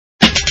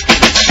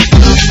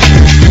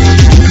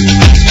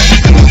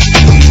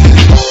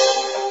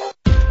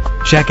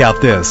Check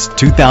out this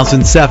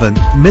 2007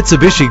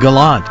 Mitsubishi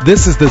Galant.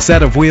 This is the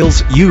set of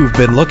wheels you've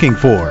been looking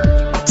for.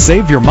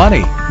 Save your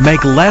money.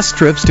 Make less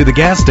trips to the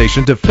gas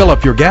station to fill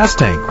up your gas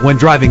tank when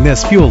driving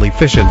this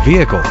fuel-efficient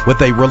vehicle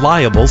with a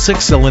reliable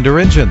 6-cylinder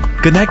engine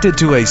connected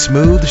to a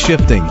smooth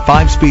shifting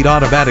 5-speed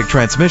automatic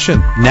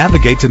transmission.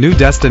 Navigate to new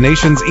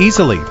destinations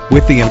easily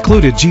with the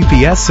included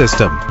GPS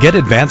system. Get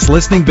advanced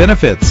listening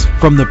benefits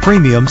from the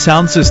premium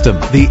sound system.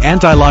 The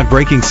anti-lock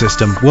braking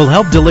system will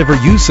help deliver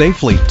you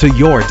safely to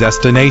your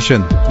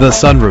destination. The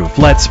sunroof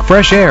lets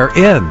fresh air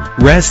in.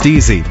 Rest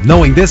easy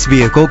knowing this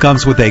vehicle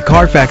comes with a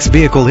Carfax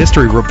Vehicle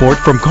History Report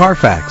from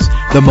Carfax,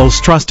 the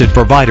most trusted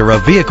provider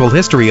of vehicle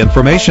history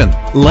information.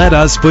 Let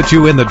us put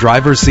you in the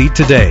driver's seat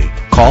today.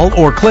 Call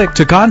or click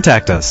to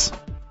contact us.